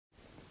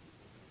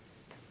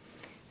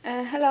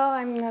Hello,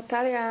 I'm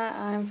Natalia.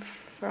 I'm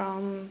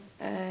from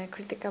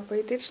Krytyka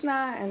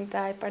Polityczna, and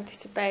I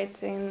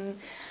participate in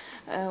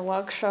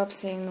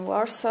workshops in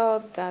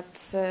Warsaw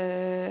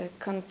that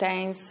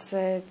contains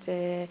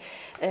the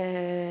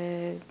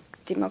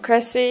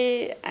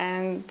democracy,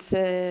 and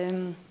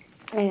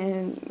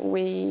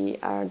we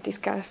are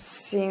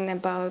discussing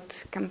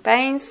about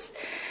campaigns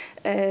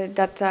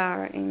that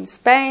are in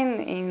Spain,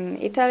 in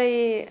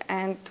Italy,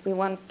 and we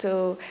want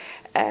to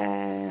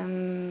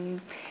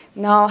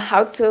know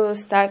how to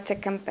start a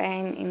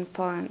campaign in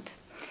Poland.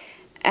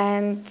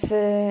 And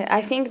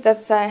I think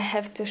that I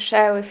have to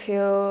share with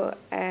you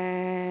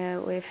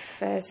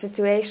with a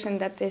situation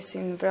that is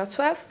in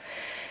Wrocław.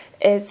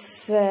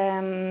 It's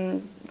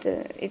a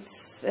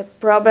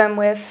problem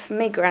with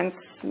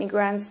migrants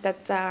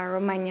that are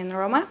Romanian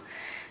Roma,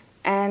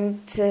 and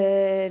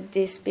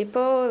these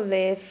people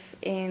live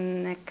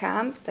in a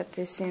camp that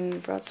is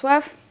in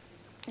Wrocław.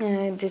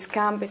 This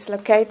camp is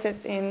located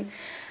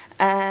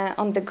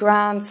on the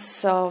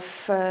grounds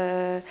of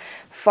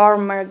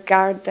former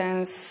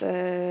gardens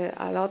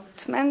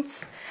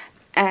allotments,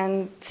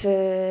 and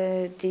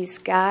these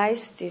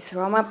guys, these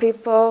Roma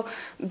people,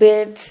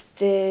 built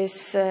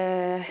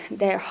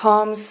their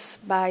homes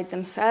by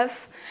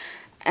themselves,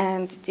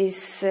 and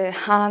these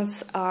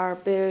huts are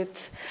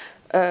built.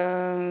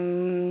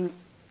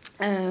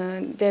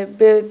 They're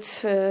built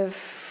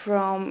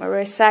from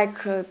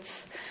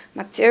recycled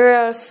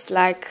materials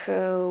like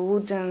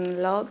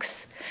wooden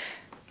logs.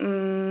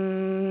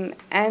 The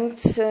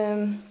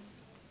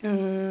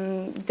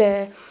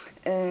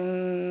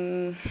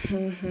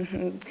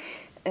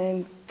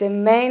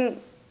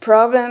main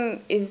problem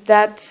is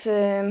that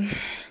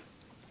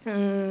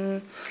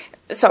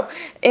so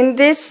in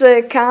this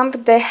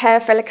camp they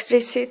have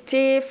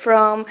electricity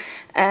from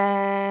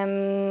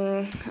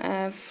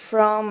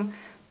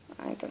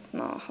I don't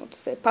know how to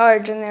say, power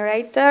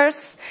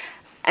generators,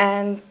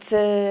 and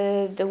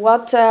the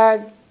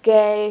water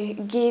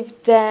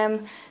give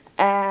them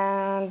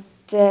the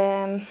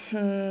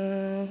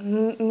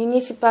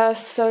municipal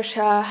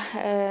social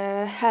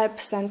help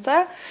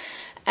center,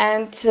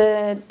 and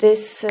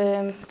this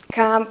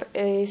camp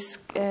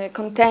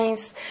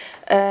contains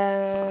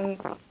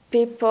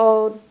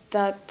people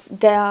that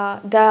there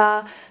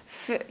are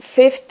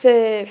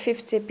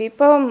 50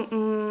 people,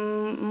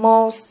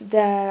 most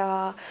they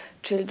are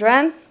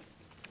children,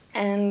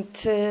 and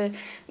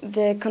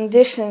the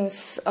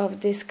conditions of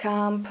this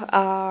camp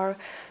are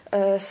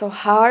so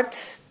hard.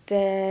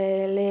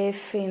 They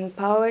live in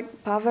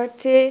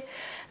poverty,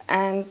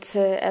 and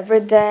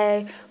every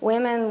day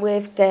women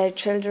with their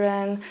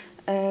children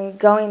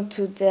going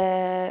to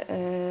the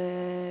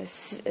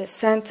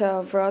center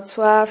of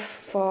Wrocław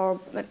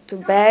to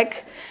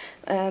beg.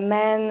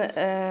 Men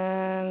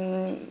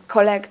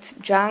collect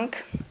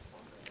junk,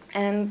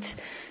 and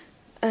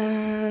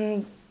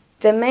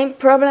the main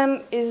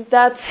problem is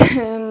that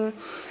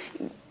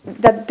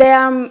that they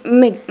are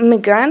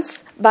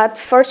migrants, but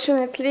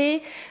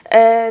fortunately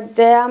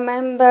they are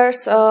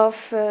members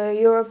of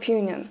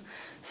European Union,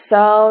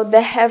 so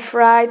they have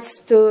rights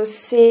to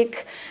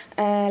seek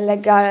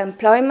legal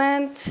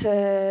employment,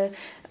 to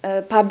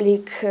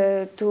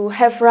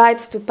have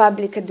rights to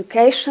public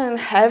education,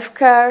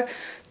 healthcare,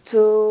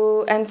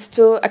 and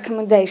to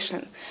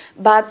accommodation.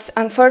 But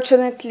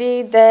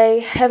unfortunately they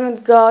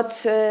haven't got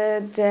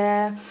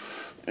the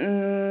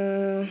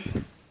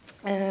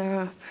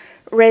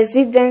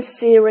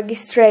residency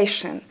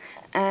registration,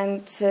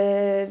 and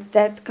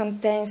that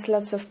contains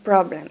lots of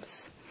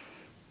problems.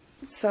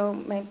 So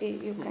maybe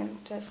you can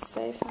just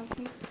say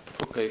something.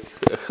 Okay.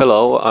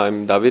 Hello,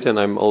 I'm David, and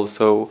I'm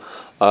also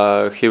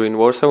here in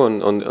Warsaw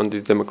on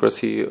this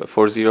Democracy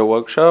 4.0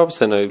 workshops,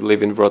 and I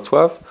live in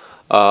Wrocław,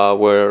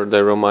 where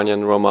the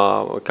Romanian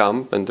Roma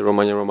camp and the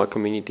Romanian Roma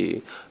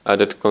community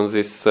that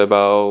consists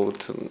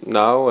about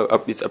now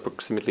it's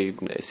approximately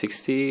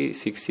 60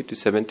 to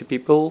 70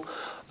 people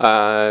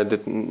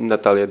that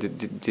Natalia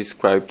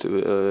described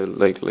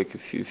like a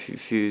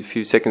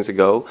few seconds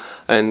ago.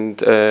 And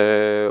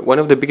one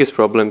of the biggest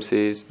problems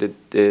is that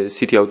the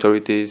city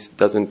authorities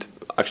didn't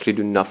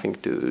do nothing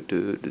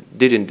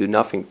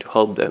to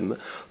help them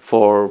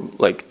for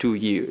like 2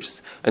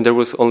 years, and there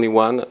was only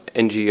one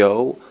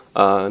NGO,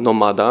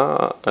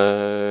 Nomada,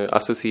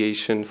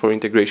 Association for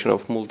Integration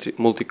of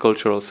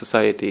Multicultural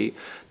Society,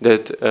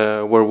 that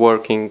were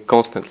working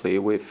constantly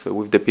with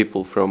the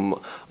people from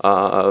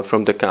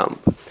the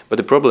camp. But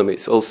the problem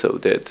is also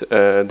that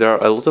there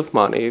are a lot of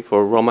money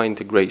for Roma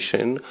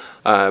integration,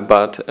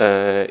 but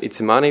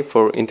it's money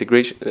for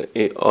integration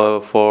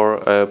for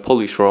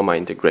Polish Roma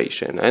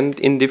integration, and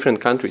in different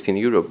countries in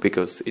Europe,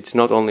 because it's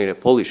not only a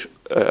Polish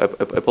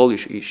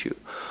issue.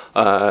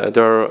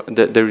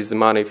 There is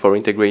money for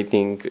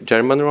integrating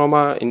German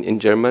Roma in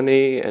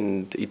Germany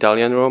and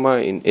Italian Roma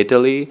in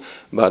Italy,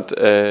 but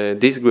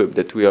this group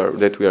that we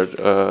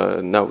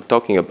are now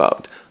talking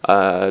about,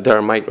 there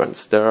are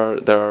migrants. There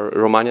are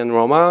Romanian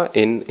Roma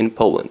in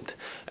Poland,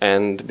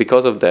 and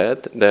because of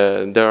that,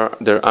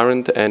 there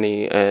aren't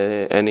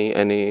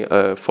any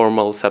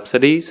formal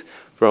subsidies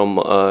from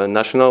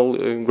national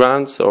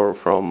grants or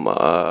from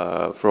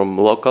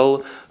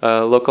local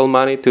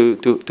money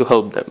to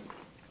help them.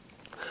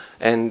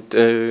 And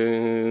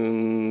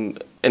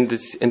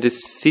the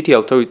city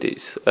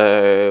authorities,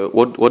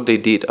 what they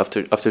did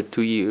after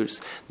 2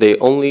 years, they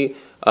only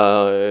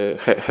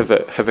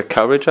have a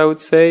courage, I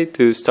would say,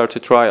 to start a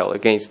trial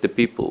against the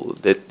people.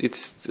 That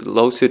its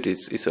lawsuit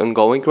is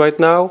ongoing right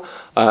now,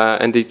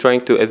 and they're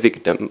trying to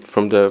evict them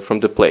from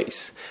the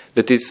place.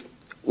 That is,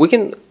 we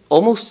can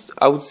almost,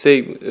 I would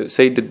say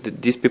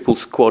that these people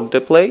squat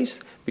the place,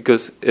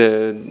 because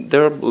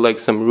there are like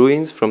some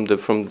ruins from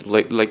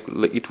like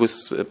it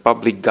was a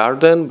public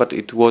garden, but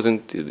it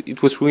wasn't.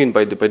 It was ruined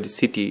by the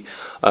city,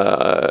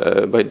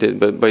 by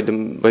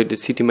the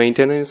city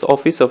maintenance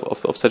office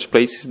of such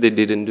places. They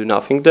didn't do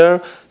nothing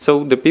there.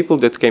 So the people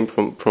that came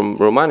from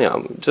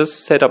Romania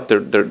just set up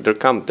their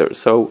camp there.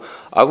 So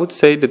I would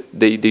say that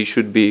they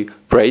should be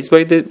praised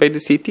by the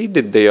city,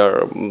 that they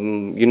are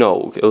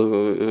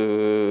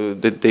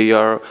that they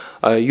are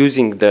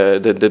using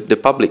the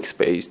public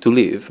space to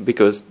live,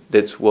 because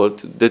that's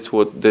what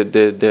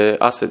the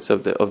assets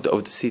of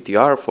the city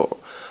are for.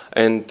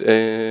 And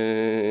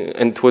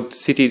what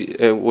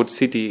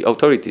city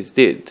authorities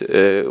did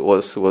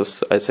was,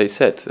 as I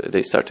said,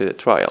 they started a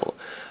trial.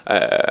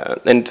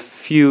 And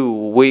few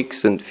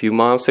weeks and few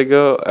months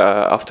ago,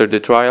 after the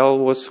trial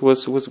was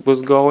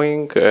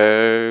going,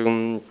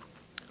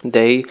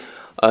 they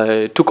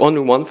took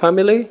only one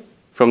family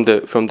from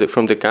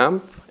the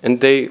camp,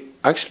 and they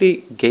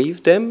actually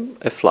gave them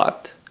a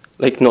flat.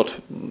 Like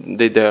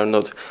they are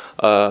not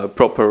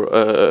proper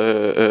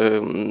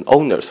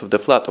owners of the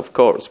flat, of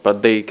course,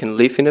 but they can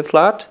live in a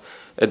flat.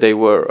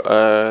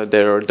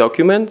 Their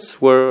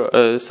documents were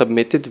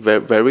submitted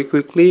very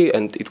quickly,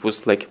 and it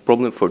was like a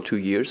problem for 2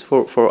 years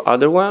for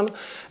other one.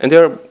 And they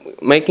are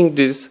making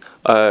this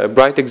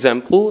bright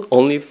example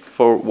only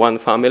for one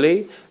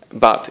family,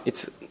 but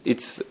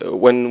it's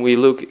when we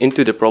look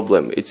into the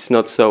problem, it's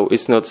not so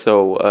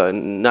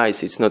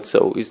nice. It's not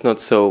so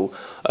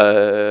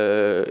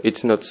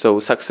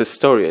success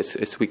story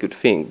as we could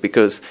think,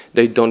 because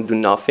they don't do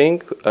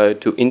nothing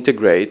to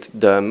integrate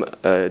them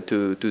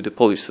to the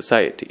Polish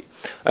society.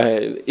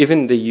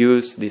 Even they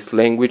use this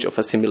language of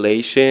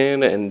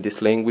assimilation, and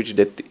this language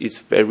that is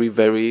very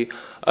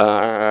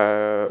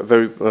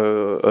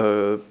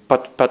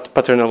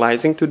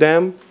paternalizing to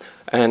them.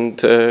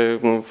 And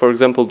for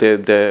example,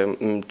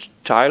 the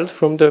child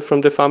from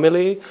the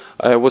family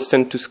was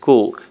sent to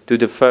school, to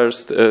the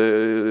first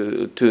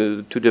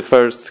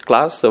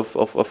class of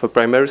a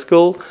primary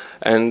school,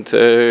 and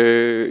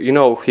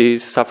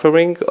he's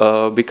suffering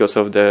because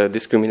of the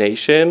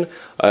discrimination.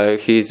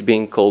 He's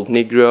being called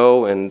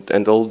Negro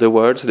and all the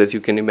words that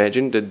you can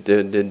imagine that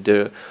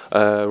the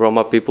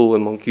Roma people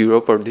among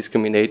Europe are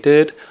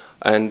discriminated.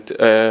 And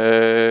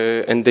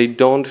they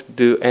don't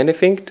do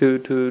anything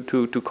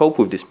to cope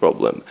with this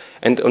problem.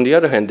 And on the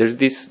other hand, there's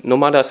this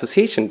Nomada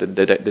association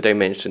that I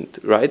mentioned,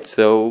 right?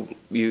 So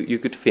you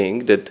could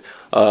think that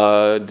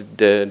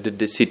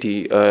the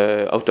city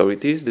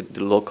authorities,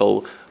 the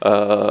local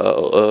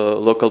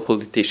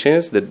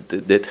politicians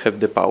that have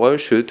the power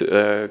should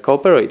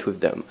cooperate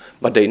with them,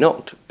 but they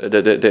not.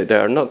 They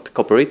are not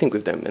cooperating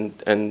with them,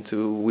 and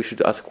we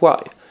should ask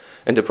why.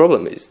 And the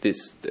problem is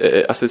this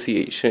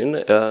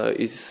association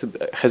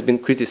has been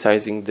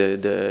criticizing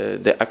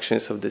the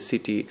actions of the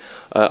city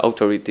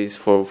authorities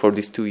for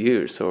these 2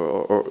 years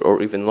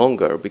or even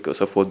longer,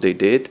 because of what they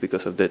did,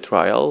 because of the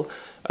trial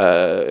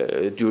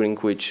during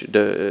which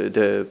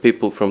the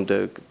people from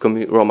the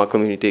Roma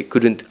community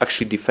couldn't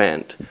actually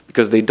defend,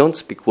 because they don't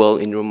speak well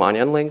in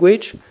Romanian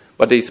language,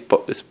 but they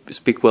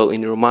speak well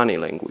in Romani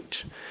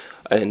language.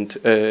 And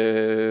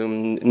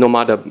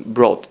Nomada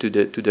brought to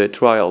the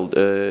trial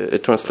a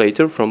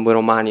translator from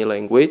Romani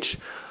language,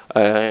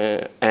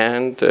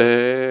 and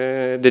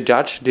the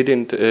judge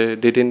didn't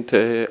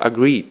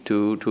agree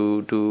to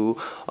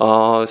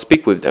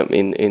speak with them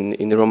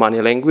in the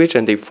Romani language,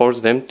 and they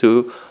forced them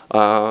to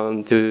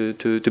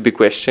be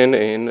questioned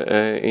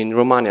in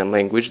Romanian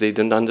language. They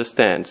didn't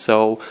understand.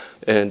 So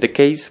the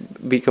case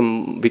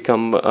become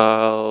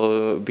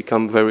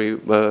very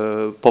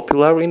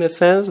popular, in a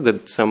sense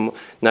that some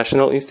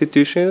national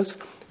institutions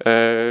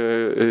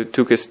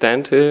took a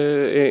stand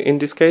in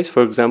this case.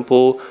 For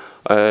example,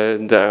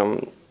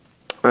 the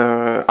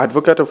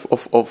advocate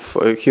of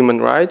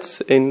human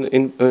rights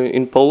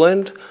in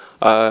Poland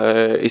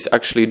is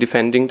actually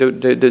defending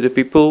the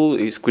people,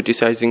 is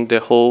criticizing the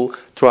whole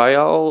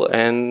trial,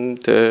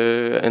 and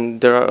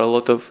there are a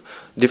lot of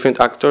different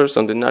actors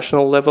on the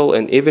national level,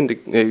 and even the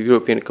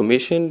European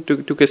Commission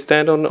took a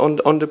stand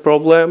on the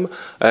problem.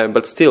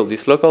 But still,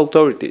 these local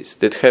authorities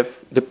that have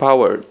the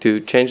power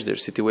to change their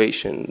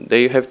situation,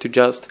 they have to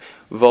just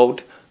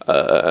vote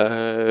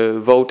a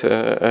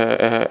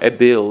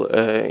bill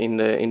in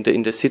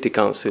the city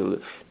council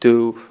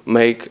to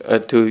make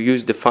to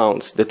use the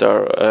funds that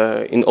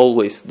are in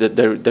always that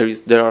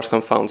there are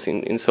some funds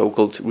in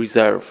so-called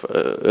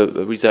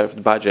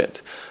reserved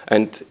budget,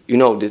 and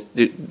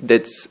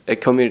that's a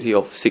community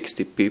of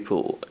 60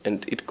 people,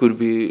 and it could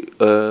be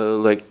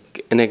like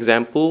an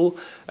example,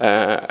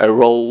 a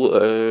role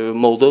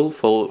model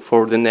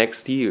for the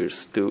next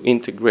years to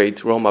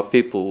integrate Roma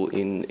people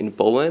in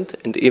Poland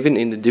and even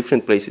in the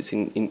different places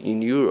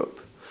in Europe.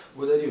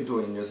 What are you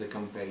doing as a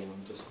campaign?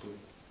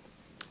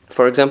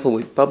 For example,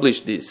 we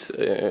published this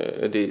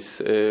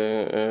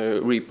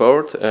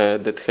report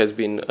that has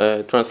been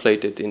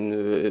translated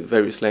in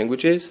various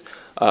languages.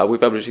 We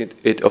published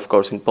it, of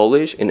course, in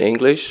Polish, in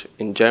English,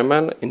 in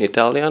German, in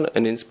Italian,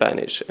 and in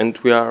Spanish. And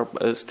we are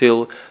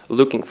still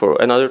looking for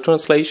another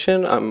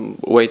translation. I'm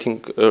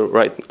waiting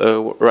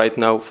right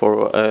now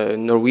for a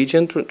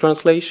Norwegian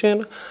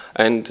translation.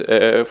 And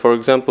for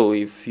example,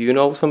 if you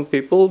know some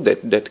people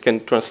that can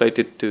translate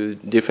it to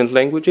different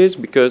languages,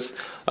 because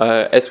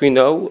as we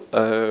know,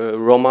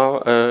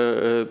 Roma,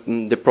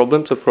 the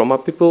problems of Roma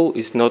people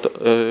is not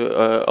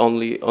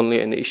only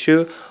an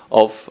issue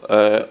of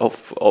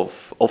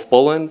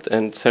Poland,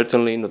 and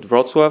certainly not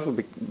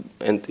Wrocław,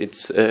 and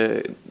it's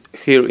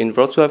here in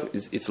Wrocław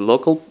it's a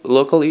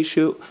local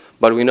issue,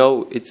 but we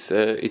know it's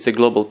a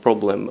global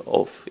problem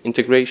of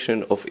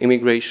integration, of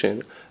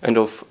immigration, and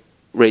of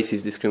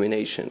racist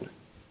discrimination.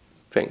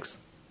 Thanks.